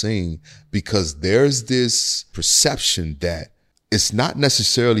unseen, because there's this perception that it's not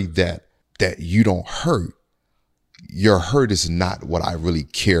necessarily that you don't hurt. Your hurt is not what I really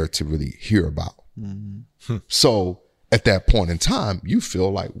care to really hear about. So at that point in time, you feel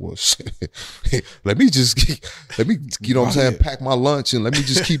like, well, shit, let me, you know what I'm saying, pack my lunch and let me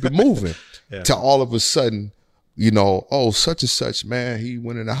just keep it moving. To all of a sudden, you know, oh, such and such, man, he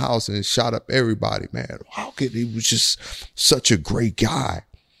went in the house and shot up everybody, man. How could he was just such a great guy,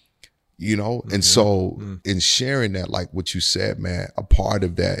 you know? And so in sharing that, like what you said, man, a part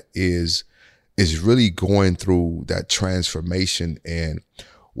of that is really going through that transformation. And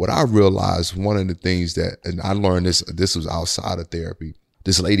what I realized, one of the things that, and I learned this was outside of therapy.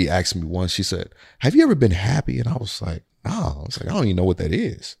 This lady asked me once, she said, have you ever been happy? And I was like, nah. I was like, I don't even know what that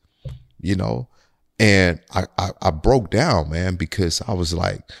is, you know? And I broke down, man, because I was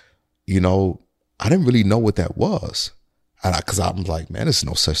like, you know, I didn't really know what that was. And because I'm like, man, there's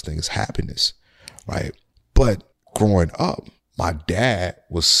no such thing as happiness, right? But growing up, my dad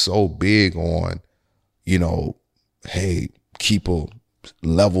was so big on, you know, hey, keep a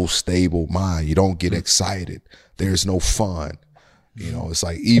level, stable mind. You don't get excited. There's no fun. You know, it's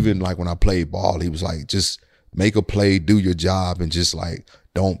like, even like when I played ball, he was like, just make a play, do your job, and just like,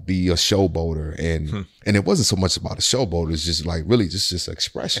 don't be a showboater. And it wasn't so much about a showboater. It's just like really just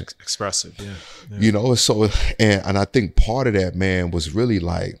expression. Expressive, yeah. You know, so, and I think part of that, man, was really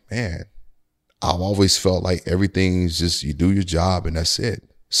like, man, I've always felt like everything's just, you do your job and that's it.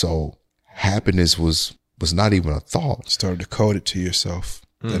 So happiness was not even a thought. Started to code it to yourself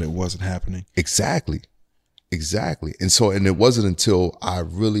that it wasn't happening. Exactly. And so, and it wasn't until I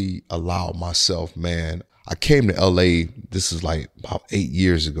really allowed myself, man, I came to LA, this is like about 8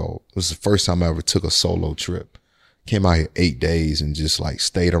 years ago. It was the first time I ever took a solo trip. Came out here 8 days and just like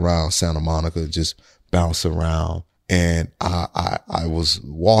stayed around Santa Monica, just bounced around. And I was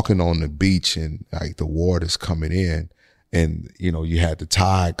walking on the beach and like the water's coming in, and, you know, you had the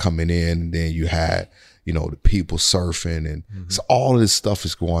tide coming in, and then you had, you know, the people surfing, and so all of this stuff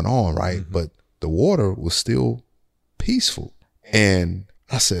is going on, right? But the water was still peaceful. And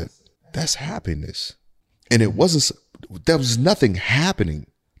I said, that's happiness. And it wasn't, there was nothing happening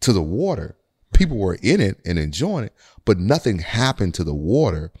to the water. People were in it and enjoying it, but nothing happened to the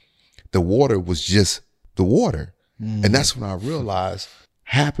water. The water was just the water. And that's when I realized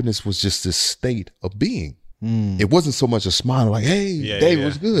happiness was just this state of being. It wasn't so much a smile like, hey, Dave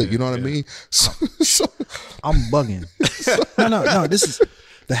was good. You know what I mean? So I'm bugging. No. This is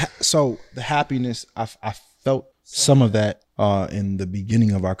the happiness. I felt some of that in the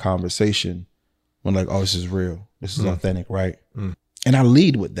beginning of our conversation when like, oh, this is real. This is authentic, right? And I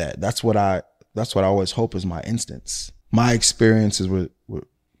lead with that. That's what I always hope is my instance. My experiences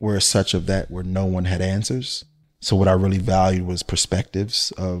were such of that where no one had answers. So what I really valued was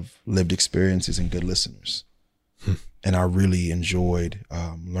perspectives of lived experiences and good listeners. And I really enjoyed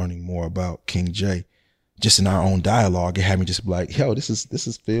learning more about King J. Just in our own dialogue, it had me just be like, yo,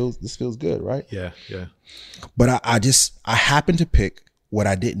 this feels good, right? Yeah. But I happened to pick what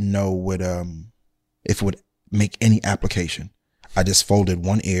I didn't know would if it would make any application. I just folded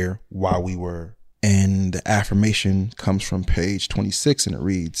one ear while we were, and the affirmation comes from page 26, and it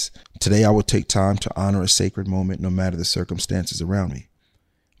reads, today I will take time to honor a sacred moment no matter the circumstances around me.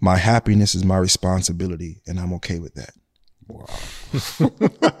 My happiness is my responsibility, and I'm okay with that. Wow.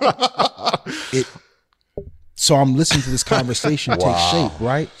 So I'm listening to this conversation take shape,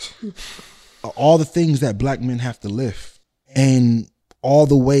 right? All the things that black men have to lift and all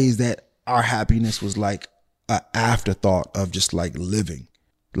the ways that our happiness was like an afterthought of just like living.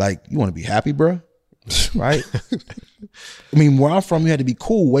 Like, you want to be happy, bro? Right? I mean, where I'm from, you had to be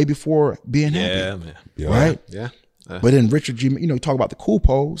cool way before being happy. Yeah, man. Right? Yeah. But then Richard G, talk about the cool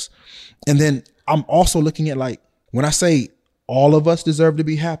pose. And then I'm also looking at, like, when I say all of us deserve to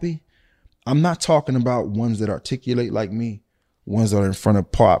be happy, I'm not talking about ones that articulate like me, ones that are in front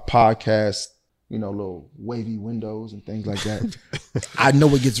of podcasts, little wavy windows and things like that. I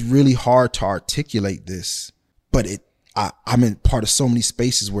know it gets really hard to articulate this, but I'm in part of so many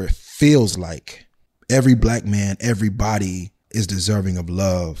spaces where it feels like every black man, everybody is deserving of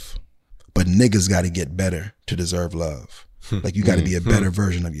love, but niggas got to get better to deserve love. Like, you got to be a better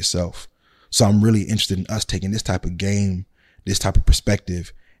version of yourself. So I'm really interested in us taking this type of game, this type of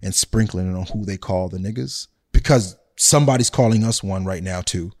perspective, and sprinkling it on who they call the niggas, because somebody's calling us one right now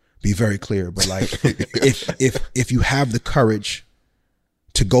too. Be very clear. But like, if you have the courage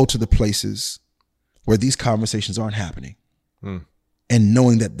to go to the places where these conversations aren't happening, and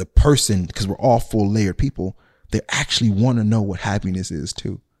knowing that the person, because we're all full layered people, they actually want to know what happiness is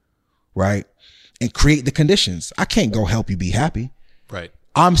too, right? And create the conditions. I can't go help you be happy. Right.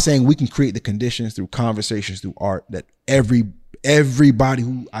 I'm saying we can create the conditions through conversations, through art, that everybody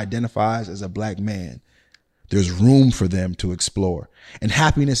who identifies as a black man, there's room for them to explore. And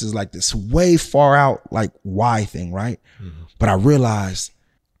happiness is like this way far out, like, why thing, right? But I realized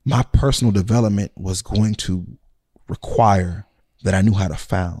my personal development was going to require that I knew how to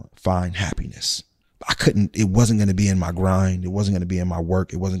find happiness. It wasn't going to be in my grind. It wasn't going to be in my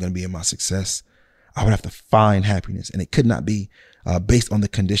work. It wasn't going to be in my success. I would have to find happiness, and it could not be based on the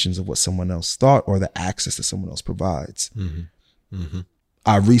conditions of what someone else thought or the access that someone else provides.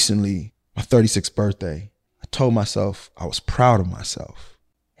 I recently, my 36th birthday, I told myself I was proud of myself,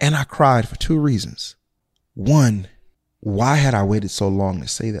 and I cried for two reasons. One, why had I waited so long to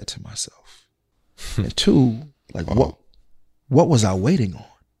say that to myself? And two, like, what was I waiting on?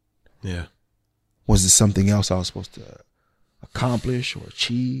 Yeah. Was it something else I was supposed to accomplish or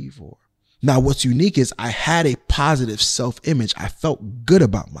achieve? Now, what's unique is I had a positive self-image. I felt good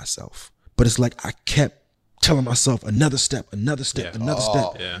about myself, but it's like I kept telling myself another step, another step, another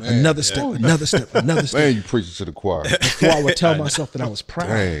step, another step, another step, another step. Man, you preaching to the choir. Before I would tell myself that I was proud.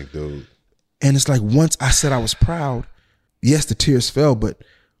 Dang, dude. And it's like, once I said I was proud, yes, the tears fell, but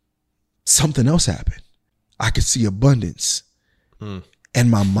something else happened. I could see abundance.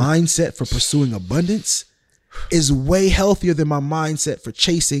 And my mindset for pursuing abundance is way healthier than my mindset for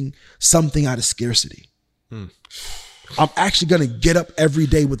chasing something out of scarcity. I'm actually going to get up every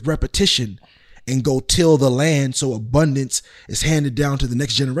day with repetition and go till the land so abundance is handed down to the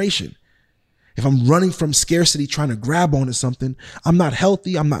next generation. If I'm running from scarcity, trying to grab onto something, I'm not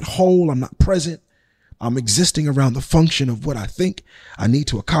healthy, I'm not whole, I'm not present. I'm existing around the function of what I think I need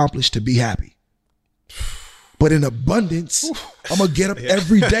to accomplish to be happy. But in abundance, I'm going to get up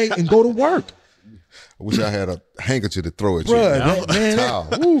every day and go to work. I wish I had a handkerchief to throw at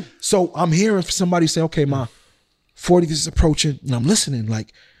Bruh, you. So I'm hearing somebody say, okay, my 40th is approaching, and I'm listening,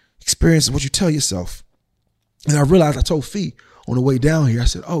 like, experience is what you tell yourself. And I realized, I told Fee on the way down here, I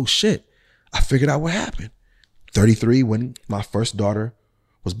said, oh shit, I figured out what happened. 33, when my first daughter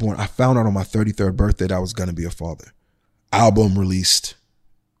was born, I found out on my 33rd birthday that I was going to be a father. Album released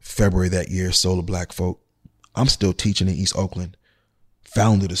February that year, Soul of Black Folk. I'm still teaching in East Oakland,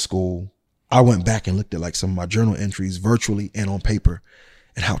 founded a school. I went back and looked at like some of my journal entries virtually and on paper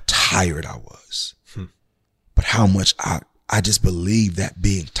and how tired I was. But how much I just believed that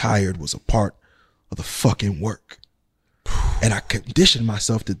being tired was a part of the fucking work. And I conditioned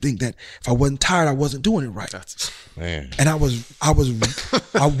myself to think that if I wasn't tired, I wasn't doing it right. Man. And I wasn't,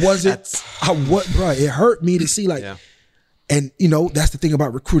 bro, it hurt me to see like, and that's the thing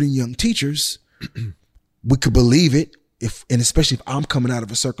about recruiting young teachers. We could believe it and especially if I'm coming out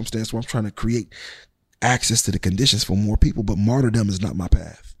of a circumstance where I'm trying to create access to the conditions for more people, but martyrdom is not my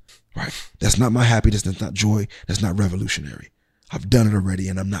path, right? That's not my happiness. That's not joy. That's not revolutionary. I've done it already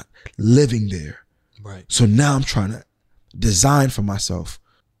and I'm not living there. Right. So now I'm trying to design for myself.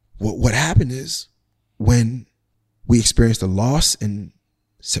 What happened is when we experienced a loss in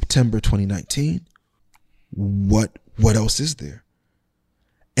September 2019, what else is there?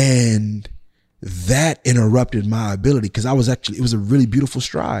 And that interrupted my ability because it was a really beautiful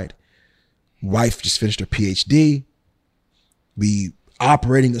stride. Wife just finished her PhD. We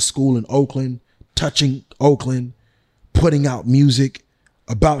operating a school in Oakland, touching Oakland, putting out music,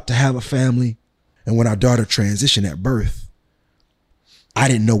 about to have a family. And when our daughter transitioned at birth, I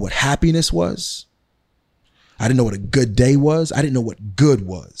didn't know what happiness was. I didn't know what a good day was. I didn't know what good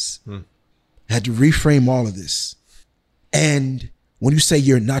was. I had to reframe all of this. And when you say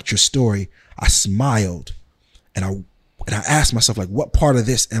you're not your story, I smiled and I asked myself, like, what part of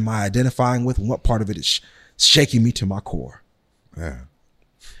this am I identifying with and what part of it is shaking me to my core? Yeah.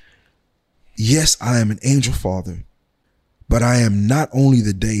 Yes, I am an angel father, but I am not only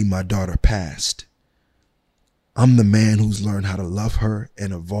the day my daughter passed. I'm the man who's learned how to love her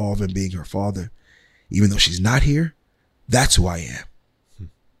and evolve in being her father. Even though she's not here, that's who I am.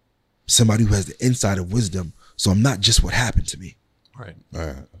 Somebody who has the insight of wisdom. So I'm not just what happened to me. Right.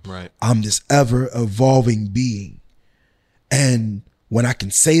 Right. Right. I'm this ever evolving being. And when I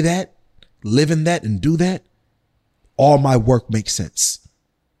can say that, live in that and do that, all my work makes sense.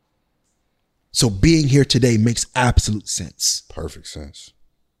 So being here today makes absolute sense. Perfect sense.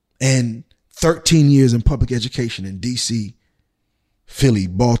 And 13 years in public education in DC, Philly,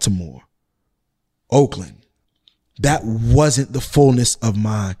 Baltimore, Oakland, that wasn't the fullness of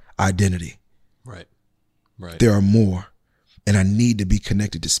my identity. Right. Right. There are more. And I need to be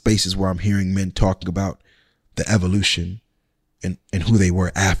connected to spaces where I'm hearing men talking about the evolution and who they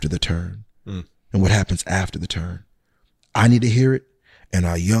were after the turn and what happens after the turn. I need to hear it, and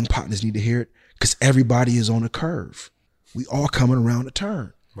our young partners need to hear it, because everybody is on a curve. We all coming around a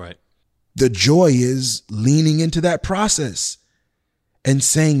turn. Right. The joy is leaning into that process and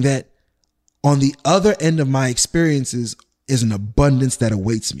saying that on the other end of my experiences is an abundance that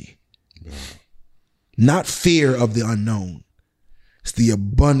awaits me. Yeah. Not fear of the unknown. It's the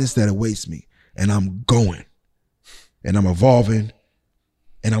abundance that awaits me. And I'm going. And I'm evolving.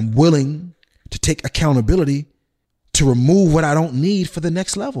 And I'm willing to take accountability to remove what I don't need for the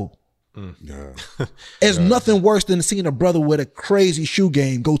next level. Yeah. There's nothing worse than seeing a brother with a crazy shoe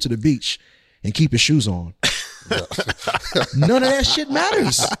game go to the beach and keep his shoes on. None of that shit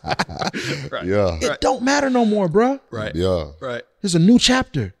matters. Right. Yeah. It don't matter no more, bro. Right. Yeah. Right. There's a new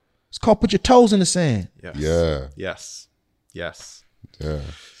chapter. It's called Put Your Toes in the Sand. Yes. Yeah. Yes. Yes. Yeah.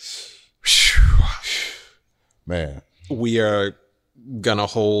 Man. We are gonna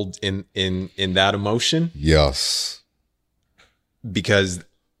hold in that emotion. Yes. Because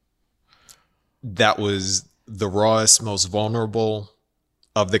that was the rawest, most vulnerable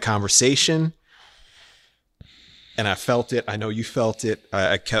of the conversation. And I felt it. I know you felt it.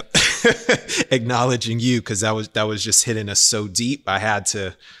 I kept acknowledging you because that was just hitting us so deep. I had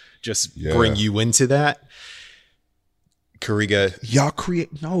to just bring you into that. Kariga.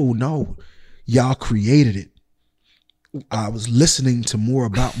 Y'all created it. I was listening to more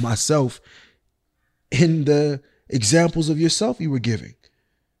about myself in the examples of yourself you were giving.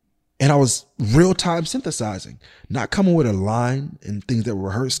 And I was real time synthesizing, not coming with a line and things that were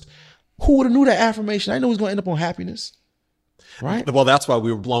rehearsed. Who would have knew that affirmation? I knew it was going to end up on happiness. Right? Well, that's why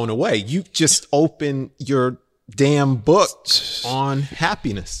we were blown away. You just opened your damn book on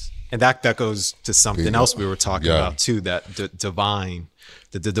happiness. And that goes to something else we were talking about too, that the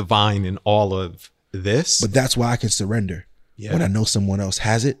divine in all of this. But that's why I can surrender. Yeah. When I know someone else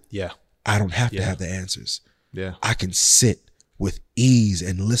has it, I don't have to have the answers. Yeah. I can sit with ease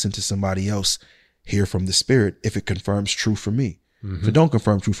and listen to somebody else hear from the spirit if it confirms true for me. If it don't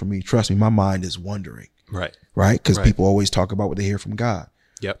confirm true for me, trust me, my mind is wondering. Right. Right? Because people always talk about what they hear from God.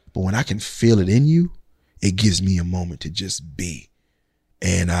 Yep. But when I can feel it in you, it gives me a moment to just be.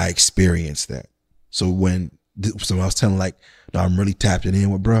 And I experience that. So when I was telling like, no, I'm really tapped in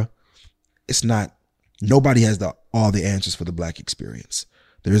with bruh. It's not, nobody has all the answers for the black experience.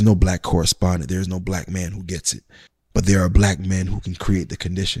 There is no black correspondent. There is no black man who gets it. But there are black men who can create the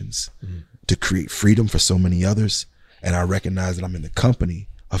conditions to create freedom for so many others. And I recognize that I'm in the company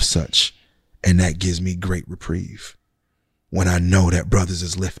of such. And that gives me great reprieve when I know that brothers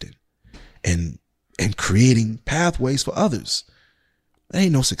is lifting and creating pathways for others. There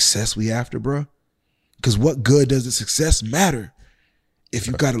ain't no success we after, bro. Because what good does the success matter if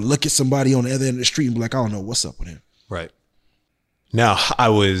you got to look at somebody on the other end of the street and be like, I don't know what's up with him. Right. Now, I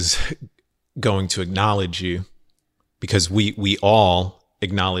was going to acknowledge you because we all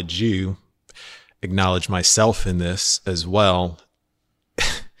acknowledge you, acknowledge myself in this as well.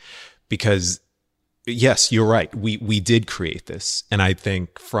 Because yes, you're right. We did create this. And I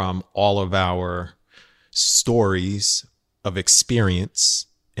think from all of our stories of experience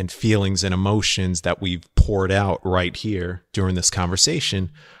and feelings and emotions that we've poured out right here during this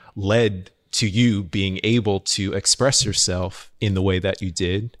conversation led to you being able to express yourself in the way that you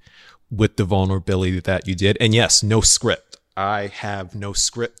did with the vulnerability that you did. And yes, no script. I have no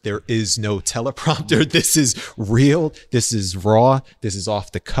script. There is no teleprompter. This is real. This is raw. This is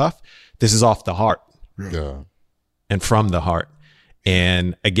off the cuff. This is off the heart. Yeah. And from the heart.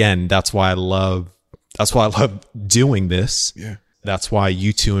 And again, that's why I love doing this. Yeah. That's why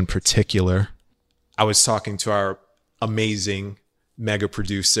you two in particular. I was talking to our amazing mega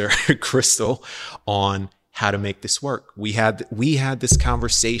producer, Crystal, on how to make this work. We had this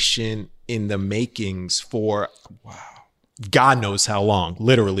conversation in the makings for God knows how long,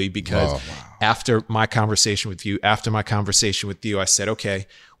 literally, because after my conversation with you, I said, okay,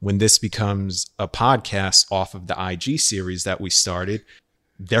 when this becomes a podcast off of the IG series that we started,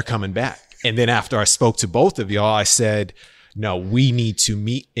 they're coming back. And then after I spoke to both of y'all, I said, no, we need to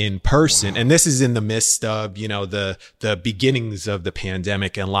meet in person. And this is in the midst of, the beginnings of the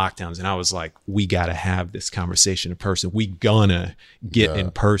pandemic and lockdowns. And I was like, we got to have this conversation in person. We gonna get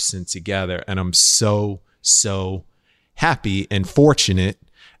in person together. And I'm so happy and fortunate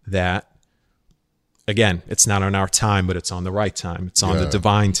that, again, it's not on our time, but it's on the right time. It's on the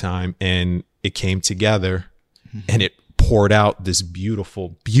divine time. And it came together and it poured out this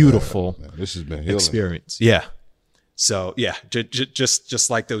beautiful this has been healing. experience. Yeah. So yeah, just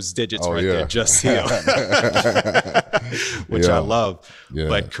like those digits there, just heal, which I love. Yeah.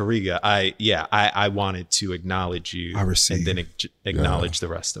 But Kariga, I wanted to acknowledge you. I receive, and then acknowledge the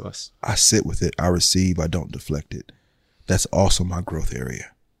rest of us. I sit with it. I receive. I don't deflect it. That's also my growth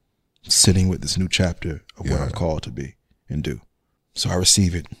area. Sitting with this new chapter of what I'm called to be and do. So I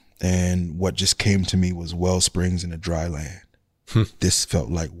receive it. And what just came to me was well springs in a dry land. This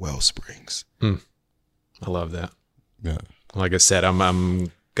felt like well springs. I love that. Yeah. Like I said, I'm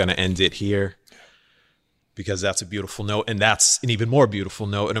going to end it here because that's a beautiful note, and that's an even more beautiful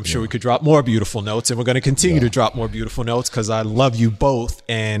note. And I'm sure we could drop more beautiful notes, and we're going to continue to drop more beautiful notes because I love you both,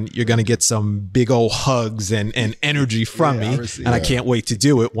 and you're going to get some big old hugs and energy from me. And I can't wait to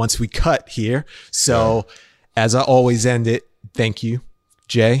do it once we cut here. So as I always end it, thank you,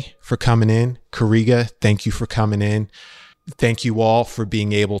 Jay, for coming in. Kariga, thank you for coming in. Thank you all for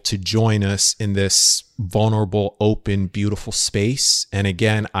being able to join us in this vulnerable, open, beautiful space. And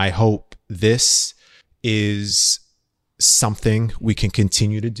again, I hope this is something we can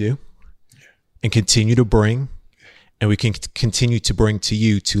continue to do and continue to bring, and we can continue to bring to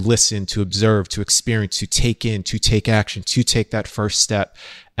you to listen, to observe, to experience, to take in, to take action, to take that first step,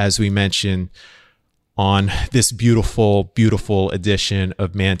 as we mentioned on this beautiful, beautiful edition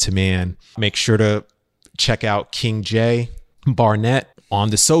of Man to Man. Make sure to check out King J Barnett on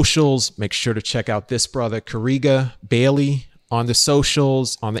the socials. Make sure to check out this brother, Kariga Bailey, on the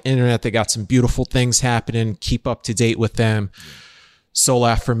socials, on the internet. They got some beautiful things happening. Keep up to date with them. Soul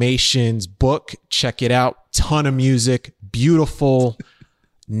Affirmations book, check it out. Ton of music, beautiful,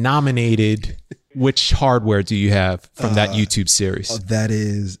 nominated. Which hardware do you have from that YouTube series? That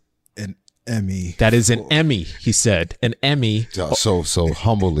is an Emmy. That is an Emmy, he said. An Emmy. So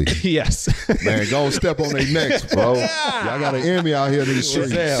humbly. Yes. Man, go step on their necks, bro. Y'all got an Emmy out here in the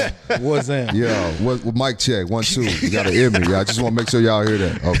streets. What's that? Yeah. Mic check. 1, 2. You got an Emmy. I just want to make sure y'all hear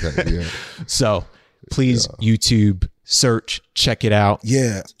that. Okay. Yeah. So please YouTube search, check it out.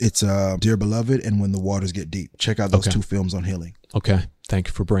 Yeah. It's Dear Beloved and When the Waters Get Deep. Check out those 2 films on healing. Okay. Thank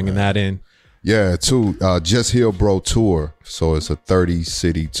you for bringing that in. Yeah, too. Just Heal Bro tour. So it's a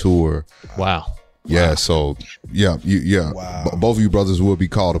 30-city tour. Wow. Yeah. So Wow. Both of you brothers will be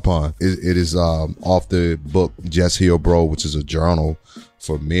called upon. It is off the book Just Heal Bro, which is a journal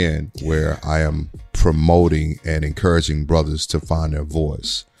for men where I am promoting and encouraging brothers to find their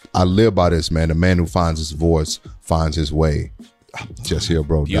voice. I live by this, man. The man who finds his voice finds his way.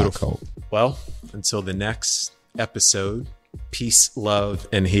 JustHealBro.co. Well, until the next episode, peace, love,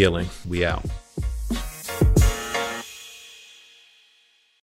 and healing. We out.